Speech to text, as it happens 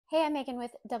Hey, I'm Megan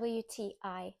with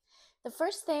WTI. The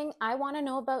first thing I want to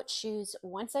know about shoes,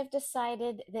 once I've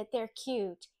decided that they're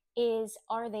cute, is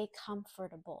are they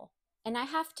comfortable? And I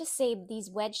have to say, these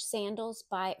wedge sandals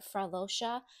by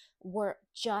FRALOSHA were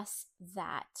just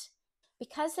that.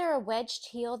 Because they're a wedged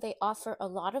heel, they offer a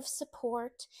lot of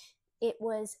support. It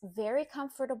was very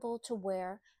comfortable to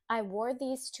wear. I wore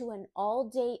these to an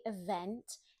all-day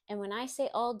event. And when I say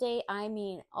all day, I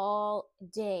mean all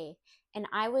day. And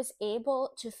I was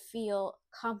able to feel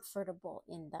comfortable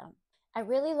in them. I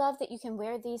really love that you can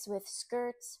wear these with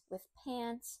skirts, with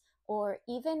pants, or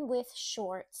even with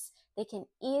shorts. They can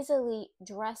easily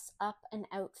dress up an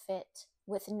outfit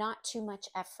with not too much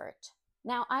effort.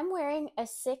 Now I'm wearing a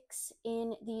 6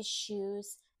 in these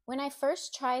shoes. When I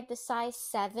first tried the size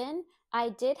 7, I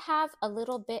did have a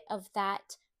little bit of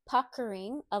that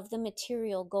puckering of the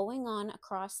material going on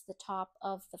across the top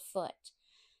of the foot.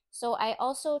 So I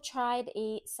also tried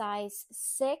a size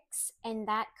 6 and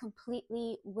that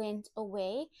completely went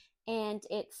away and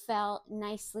it fell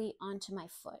nicely onto my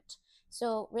foot.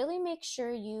 So really make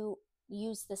sure you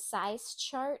use the size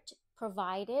chart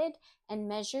provided and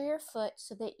measure your foot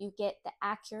so that you get the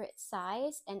accurate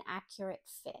size and accurate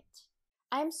fit.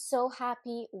 I'm so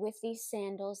happy with these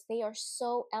sandals. They are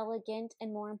so elegant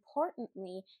and, more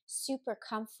importantly, super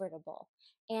comfortable.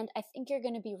 And I think you're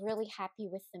going to be really happy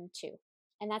with them too.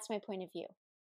 And that's my point of view.